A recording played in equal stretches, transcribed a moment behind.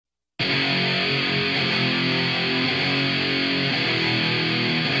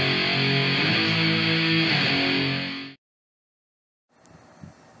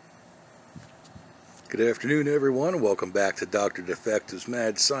Good afternoon, everyone. Welcome back to Dr. Defective's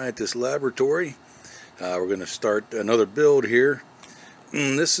Mad Scientist Laboratory. We're going to start another build here.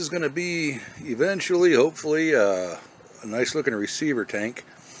 This is going to be eventually, hopefully, a nice looking receiver tank.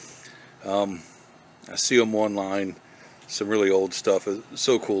 I see them online, some really old stuff. It's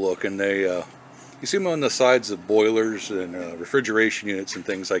so cool looking. You see them on the sides of boilers and refrigeration units and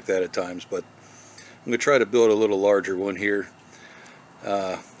things like that at times, but I'm going to try to build a little larger one here.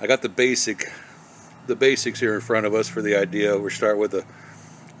 I got the basics here in front of us for the idea. We'll start with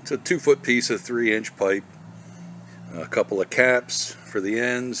it's a 2-foot piece of 3-inch pipe, a couple of caps for the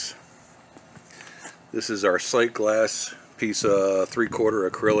ends. This is our sight glass piece of 3/4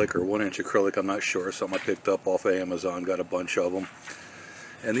 acrylic or 1-inch acrylic, I'm not sure, something I picked up off of Amazon, got a bunch of them.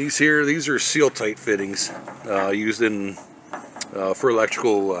 And these are seal-tight fittings used in for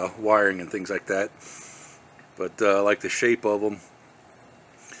electrical wiring and things like that. But I like the shape of them,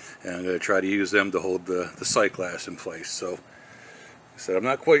 and I'm going to try to use them to hold the sight glass in place. So I'm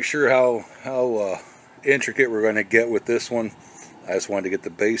not quite sure how intricate we're going to get with this one. I just wanted to get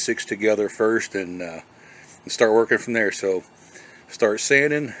the basics together first and start working from there. So start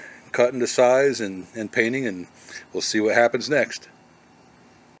sanding, cutting to size, and painting, and we'll see what happens next.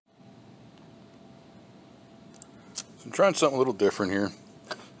 So I'm trying something a little different here.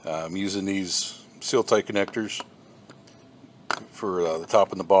 I'm using these seal-tight connectors for the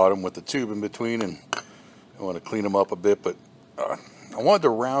top and the bottom with the tube in between, and I want to clean them up a bit, but I wanted to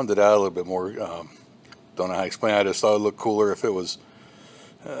round it out a little bit more. Don't know how to explain it. I just thought it would look cooler if it was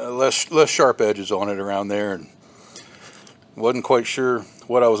less sharp edges on it around there, and wasn't quite sure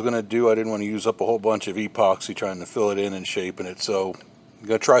what I was going to do. I didn't want to use up a whole bunch of epoxy trying to fill it in and shaping it, so I'm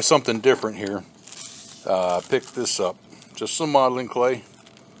going to try something different here. Picked this up, just some modeling clay,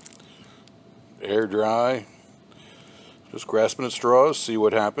 air dry, just grasping at straws, see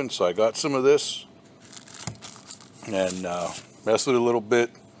what happens. So I got some of this and messed with it a little bit.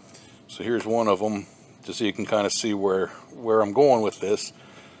 So here's one of them, just so you can kind of see where I'm going with this.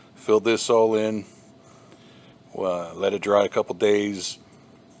 Filled this all in, let it dry a couple days.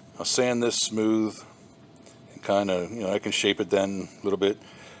 I'll sand this smooth and kind of, I can shape it then a little bit.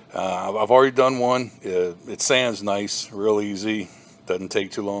 I've already done one. It sands nice, real easy, doesn't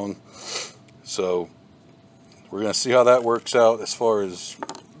take too long. So we're going to see how that works out as far as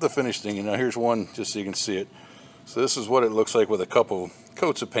the finished thing. Now here's one just so you can see it. So this is what it looks like with a couple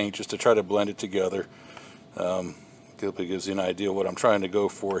coats of paint, just to try to blend it together. Hopefully gives you an idea of what I'm trying to go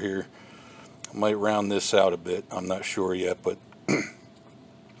for here. I might round this out a bit, I'm not sure yet, but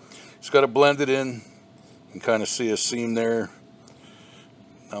just got to blend it in. You can kind of see a seam there,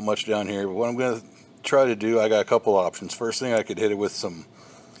 not much down here, but what I'm going to try to do, I got a couple options. First thing, I could hit it with some,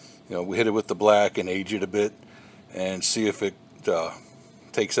 we hit it with the black and age it a bit and see if it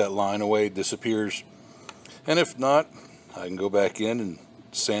takes that line away, disappears. And if not, I can go back in and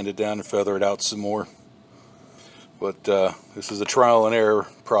sand it down and feather it out some more. But this is a trial and error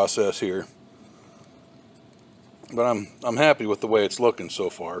process here. But I'm happy with the way it's looking so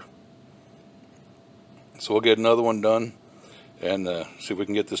far. So we'll get another one done and see if we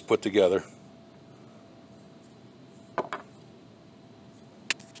can get this put together.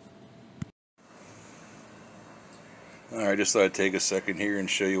 Alright, just thought I'd take a second here and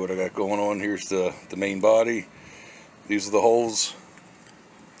show you what I got going on. Here's the main body. These are the holes.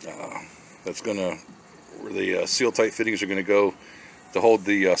 That's gonna, where the seal-tight fittings are gonna go to hold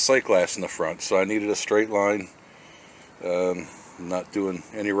the sight glass in the front. So I needed a straight line. I'm not doing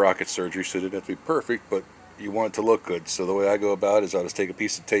any rocket surgery, so it didn't have to be perfect, but you want it to look good. So the way I go about it is I'll just take a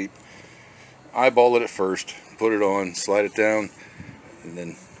piece of tape, eyeball it at first, put it on, slide it down, and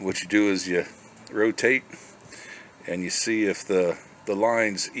then what you do is you rotate and you see if the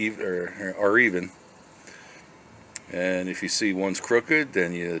lines are even, and if you see one's crooked,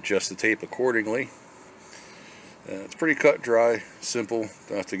 then you adjust the tape accordingly. It's pretty cut dry, simple.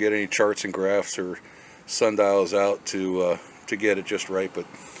 Don't have to get any charts and graphs or sundials out to get it just right, but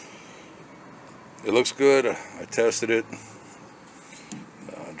it looks good. I tested it,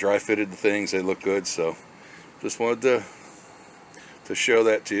 dry fitted the things, they look good. So just wanted to show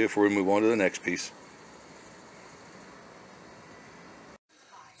that to you before we move on to the next piece.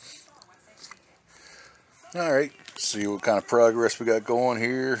 Alright, see what kind of progress we got going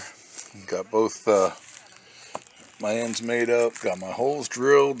here. Got both my ends made up, got my holes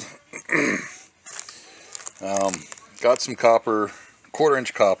drilled. Got some copper,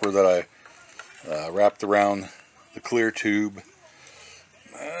 1/4-inch copper that I wrapped around the clear tube.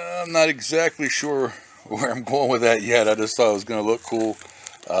 I'm not exactly sure where I'm going with that yet. I just thought it was going to look cool,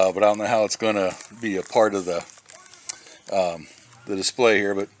 but I don't know how it's going to be a part of the display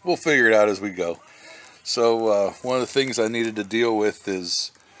here, but we'll figure it out as we go. So one of the things I needed to deal with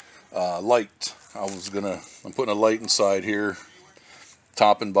is light. I'm putting a light inside here,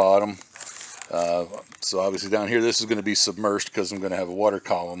 top and bottom. So obviously down here this is going to be submerged because I'm going to have a water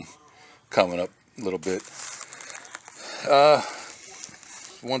column coming up a little bit.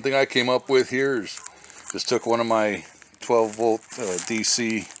 One thing I came up with here is just took one of my 12 volt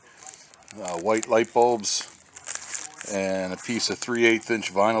DC white light bulbs and a piece of 3/8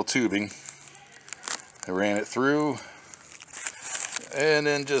 inch vinyl tubing. I ran it through and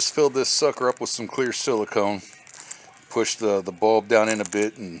then just filled this sucker up with some clear silicone. Pushed the bulb down in a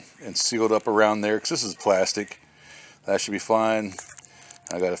bit and sealed up around there because this is plastic. That should be fine.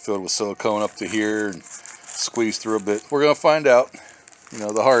 I got it filled with silicone up to here and squeezed through a bit. We're going to find out,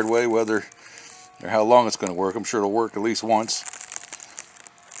 the hard way, whether or how long it's going to work. I'm sure it'll work at least once.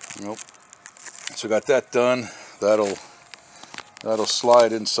 Nope. So got that done. That'll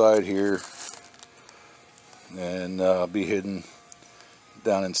slide inside here and be hidden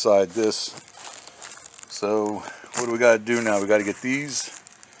down inside this. So what do we got to do now? We got to get these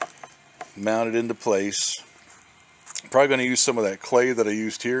mounted into place. Probably going to use some of that clay that I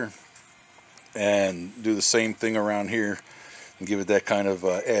used here and do the same thing around here and give it that kind of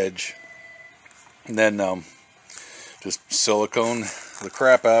edge. And then just silicone the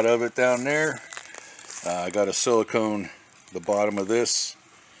crap out of it down there. I got to silicone the bottom of this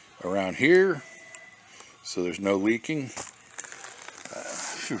around here so there's no leaking.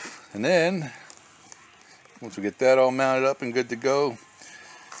 And then once we get that all mounted up and good to go,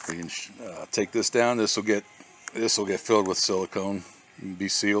 we can take this down. This will get filled with silicone and be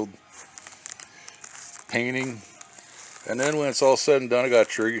sealed. Painting, and then when it's all said and done, I got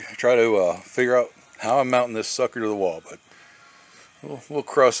to try to figure out how I'm mounting this sucker to the wall. But we'll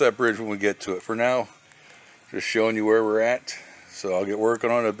cross that bridge when we get to it. For now, just showing you where we're at. So I'll get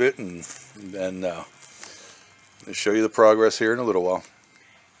working on it a bit and I'll show you the progress here in a little while.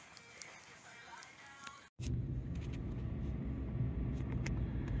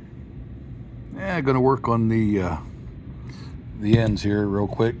 Yeah, I'm gonna work on the ends here real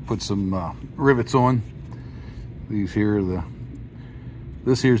quick. Put some rivets on. These here,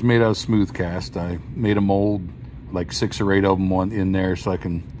 this here's made out of smooth cast. I made a mold, like 6 or 8 of them in there, so I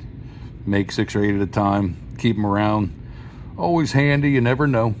can make 6 or 8 at a time. Keep them around. Always handy. You never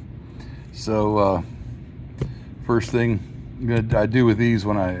know. So first thing I do with these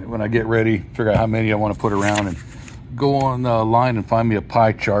when I get ready, figure out how many I want to put around, and go online and find me a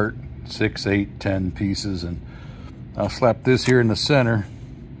pie chart. 6, 8, 10 pieces, and I'll slap this here in the center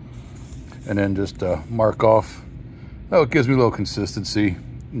and then just mark off. Oh, it gives me a little consistency.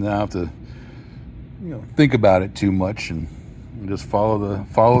 Now I have to think about it too much and just follow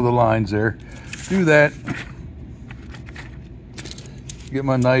the lines there. Do that. Get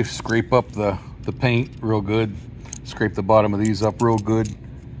my knife, scrape up the paint real good. Scrape the bottom of these up real good,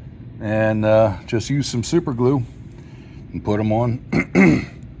 and just use some super glue and put them on.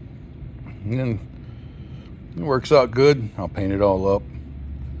 And it works out good. I'll paint it all up.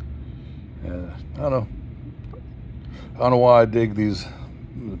 I don't know why I dig these,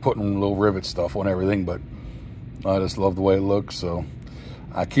 putting little rivet stuff on everything, but I just love the way it looks, so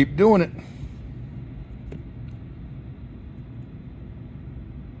I keep doing it.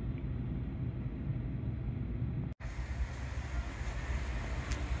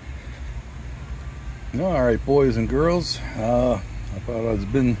 All right, boys and girls. I thought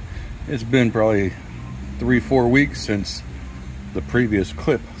it's been probably 3-4 weeks since the previous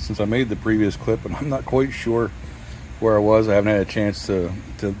clip, since I made the previous clip, and I'm not quite sure where I was. I haven't had a chance to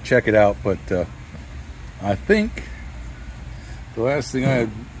check it out, but I think the last thing I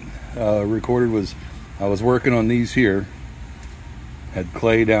had recorded was I was working on these here. Had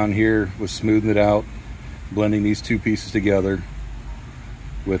clay down here, was smoothing it out, blending these 2 pieces together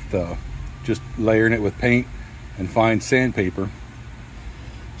with just layering it with paint and fine sandpaper.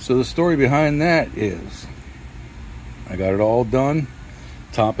 So the story behind that is I got it all done,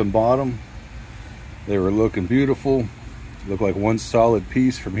 top and bottom. They were looking beautiful. Looked like one solid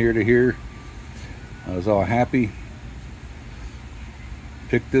piece from here to here. I was all happy.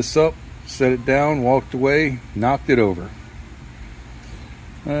 Picked this up, set it down, walked away, knocked it over.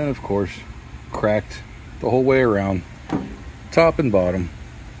 And of course, cracked the whole way around, top and bottom.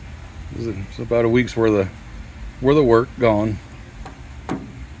 It's about a week's worth of work gone.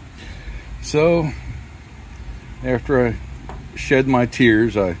 So after I shed my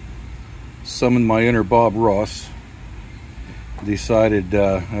tears, I summoned my inner Bob Ross. Decided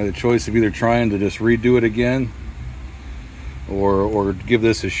I had a choice of either trying to just redo it again or give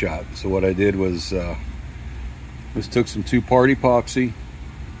this a shot. So what I did was just took some 2-part epoxy,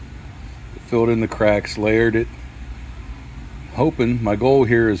 filled in the cracks, layered it, hoping, my goal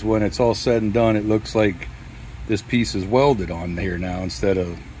here is when it's all said and done, it looks like this piece is welded on here now instead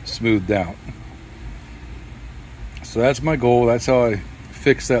of smoothed out. So that's my goal. That's how I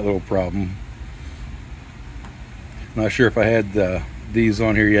fix that little problem. Not sure if I had these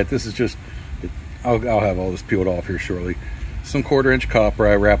on here yet. This is just, I'll have all this peeled off here shortly. Some 1/4" copper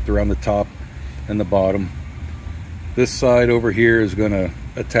I wrapped around the top and the bottom. This side over here is going to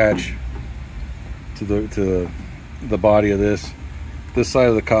attach to the body of this. This side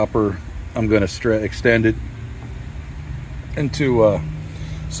of the copper, I'm going to extend it into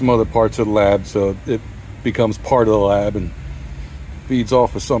some other parts of the lab, so it becomes part of the lab and feeds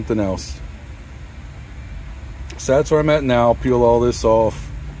off of something else. So that's where I'm at now. I'll peel all this off,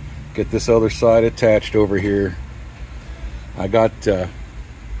 get this other side attached over here. I got the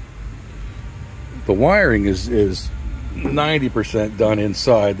wiring is 90% done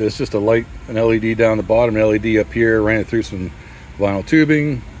inside. There's just a light, an LED down the bottom, an LED up here. Ran it through some vinyl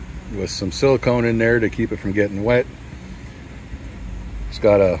tubing with some silicone in there to keep it from getting wet. It's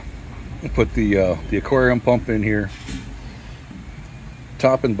got to put the aquarium pump in here,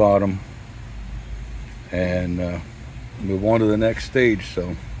 top and bottom, and move on to the next stage.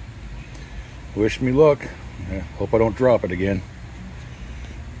 So wish me luck. Hope I don't drop it again.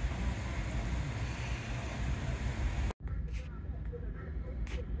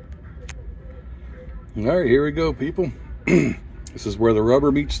 All right, here we go, people. This is where the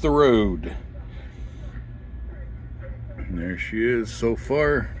rubber meets the road. And there she is so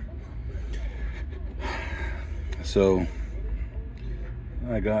far. So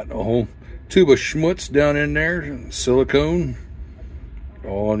I got a whole tube of schmutz down in there, silicone,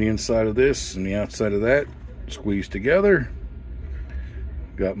 all on the inside of this and the outside of that, squeezed together.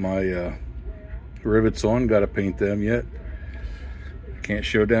 Got my rivets on, got to paint them yet. Can't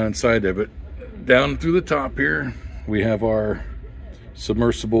show down inside there, but down through the top here, we have our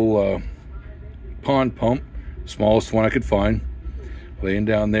submersible pond pump, smallest one I could find, laying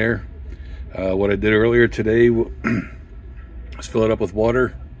down there. What I did earlier today was fill it up with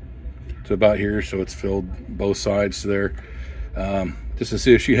water to about here, so it's filled both sides there, just to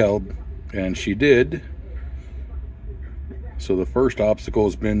see if she held, and she did. So the first obstacle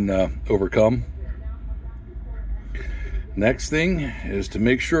has been overcome. Next thing is to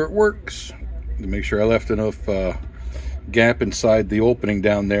make sure it works, to make sure I left enough gap inside the opening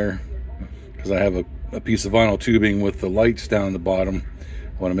down there, because I have a piece of vinyl tubing with the lights down the bottom.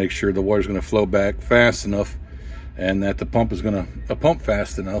 I want to make sure the water's going to flow back fast enough, and that the pump is going to pump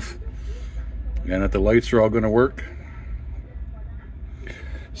fast enough, and that the lights are all going to work.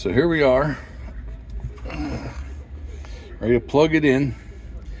 So here we are, ready to plug it in.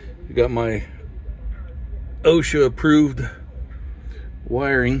 We got my OSHA approved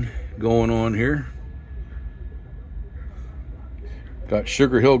wiring going on here. Got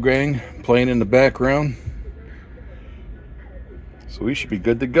Sugar Hill Gang playing in the background. So we should be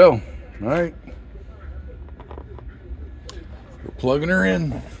good to go. All right. We're plugging her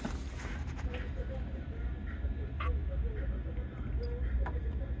in.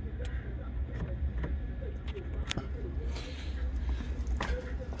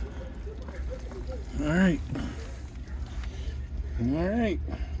 All right. All right.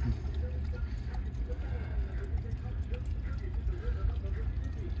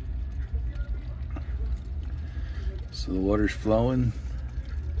 So the water's flowing,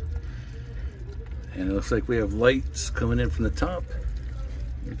 and it looks like we have lights coming in from the top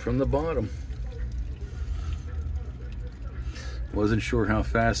and from the bottom. Wasn't sure how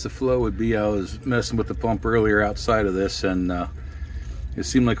fast the flow would be. I was messing with the pump earlier outside of this, and it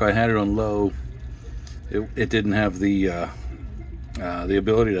seemed like I had it on low. It didn't have the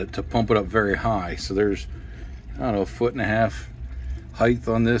ability to pump it up very high. So there's, I don't know, 1.5 feet height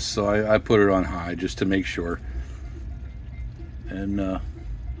on this, so I put it on high just to make sure. And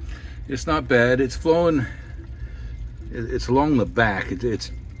it's not bad. It's flowing. It's along the back.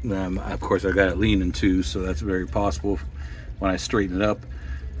 Of course, I got it leaning too, so that's very possible when I straighten it up.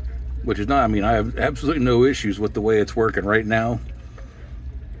 Which is not. I mean, I have absolutely no issues with the way it's working right now.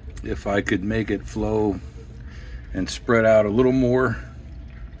 If I could make it flow and spread out a little more,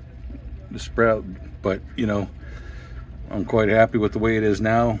 but you know, I'm quite happy with the way it is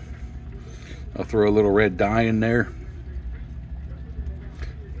now. I'll throw a little red dye in there.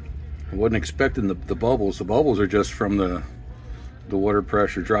 I wasn't expecting the bubbles. The bubbles are just from the water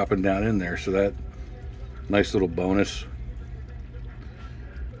pressure dropping down in there, so that nice little bonus.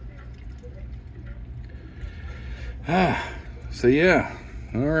 So yeah,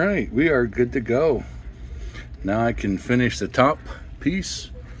 all right, we are good to go. Now I can finish the top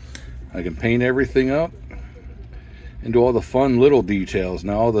piece. I can paint everything up and do all the fun little details.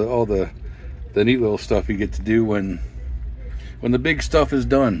 Now all the neat little stuff you get to do when the big stuff is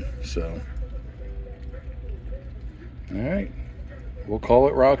done. So, all right, we'll call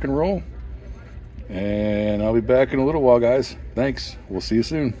it rock and roll. And I'll be back in a little while, guys. Thanks. We'll see you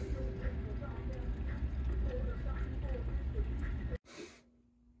soon.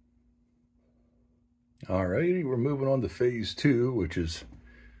 Alrighty, we're moving on to phase 2, which is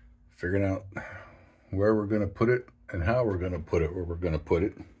figuring out where we're going to put it and how we're going to put it, where we're going to put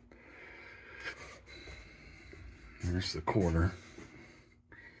it. There's the corner.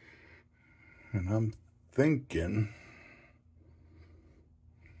 And I'm thinking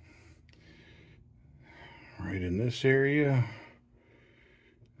right in this area.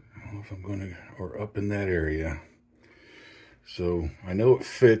 I don't know if I'm going to, or up in that area. So I know it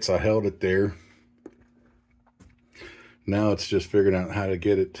fits. I held it there. Now it's just figuring out how to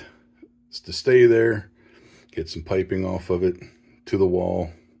get it to stay there, get some piping off of it to the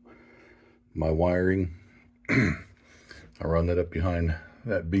wall, my wiring. I run that up behind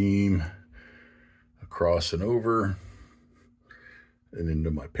that beam, across and over, and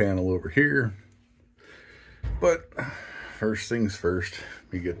into my panel over here. But first things first,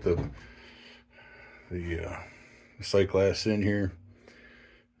 we get the sight glass in here,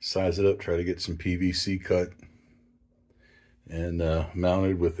 size it up, try to get some PVC cut, and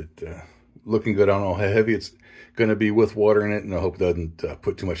mounted with it looking good. I don't know how heavy it's going to be with water in it, and I hope it doesn't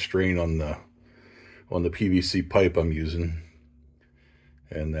put too much strain on the PVC pipe I'm using,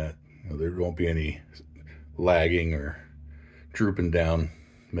 and that there won't be any lagging or drooping down,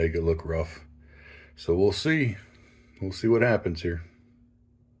 make it look rough. So we'll see what happens here.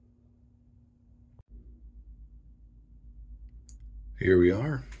 Here we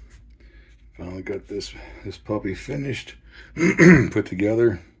are. Finally got this puppy finished, put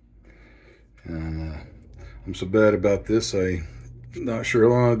together. And I'm so bad about this. I'm not sure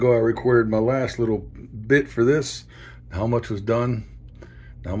how long ago I recorded my last little bit for this, how much was done,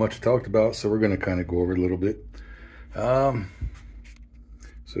 how much I talked about. So we're going to kind of go over it a little bit. So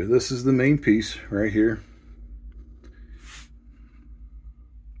this is the main piece right here.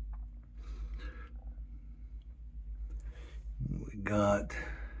 We got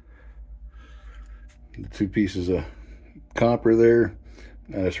the 2 pieces of copper there.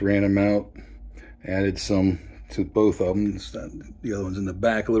 I just ran them out, added some to both of them. The other one's in the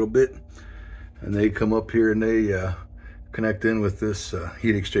back a little bit, and they come up here and they connect in with this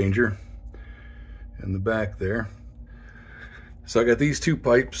heat exchanger in the back there. So I got these 2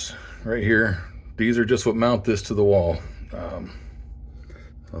 pipes right here. These are just what mount this to the wall. I don't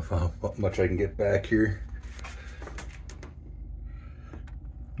know how much I can get back here.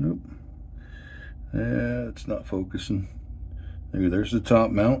 Nope. Yeah, it's not focusing. Maybe there's the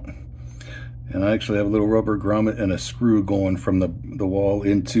top mount. And I actually have a little rubber grommet and a screw going from the wall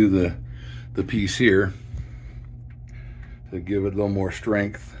into the piece here to give it a little more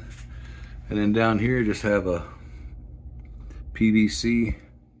strength. And then down here, I just have a PVC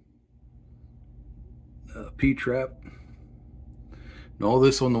P-trap. And all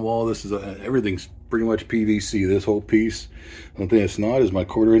this on the wall, this is everything's pretty much PVC, this whole piece. The only thing it's not is my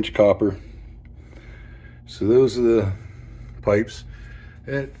 1/4" copper. So those are the pipes.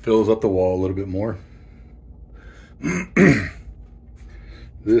 It fills up the wall a little bit more.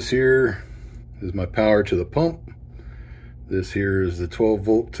 This here is my power to the pump. This here is the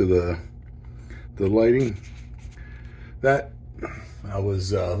 12-volt to the lighting. That I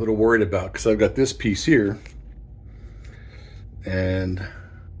was a little worried about because I've got this piece here, and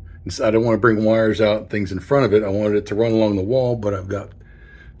I don't want to bring wires out and things in front of it. I wanted it to run along the wall, but I've got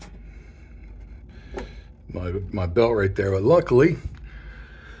my belt right there. But luckily,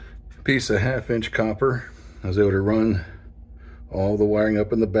 a piece of 1/2" copper, I was able to run all the wiring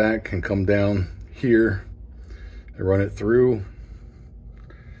up in the back and come down here and run it through.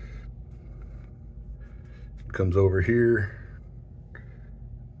 It comes over here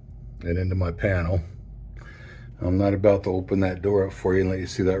and into my panel. I'm not about to open that door up for you and let you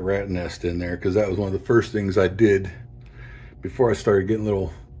see that rat nest in there, because that was one of the first things I did before I started getting a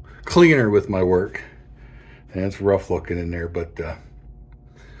little cleaner with my work. And it's rough looking in there, but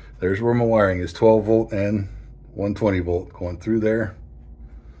there's where my wiring is, 12-volt and 120-volt going through there,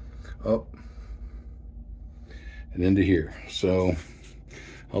 up and into here. So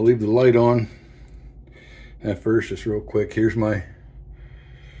I'll leave the light on at first, just real quick. Here's my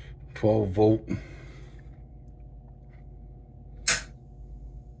 12-volt.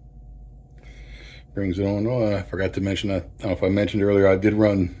 Brings it on. Oh, I forgot to mention, I don't know if I mentioned earlier, I did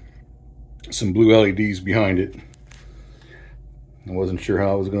run some blue LEDs behind it. I wasn't sure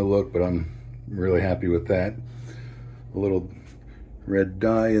how it was going to look, but I'm really happy with that. A little red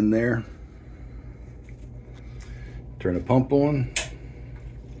dye in there. Turn the pump on.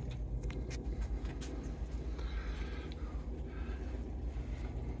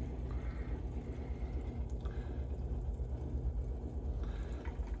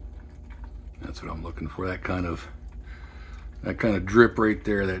 That's what I'm looking for, that kind of drip right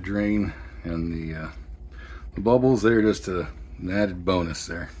there, that drain, and the bubbles there, just an added bonus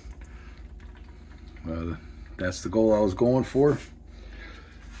there. That's the goal I was going for.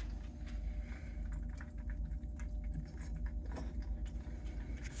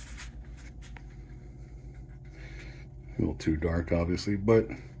 A little too dark, obviously, but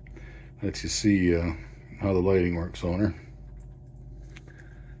lets you see how the lighting works on her.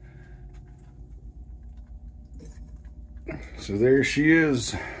 So there she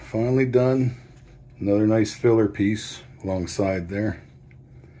is, finally done. Another nice filler piece alongside there.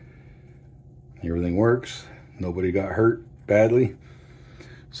 Everything works. Nobody got hurt badly.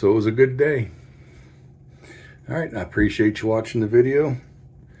 So it was a good day. All right, I appreciate you watching the video.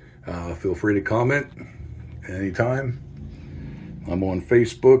 Feel free to comment anytime. I'm on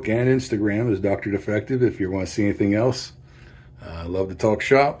Facebook and Instagram as Dr. Defective if you want to see anything else. I love to talk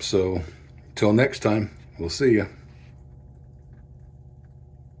shop, so until next time, we'll see you.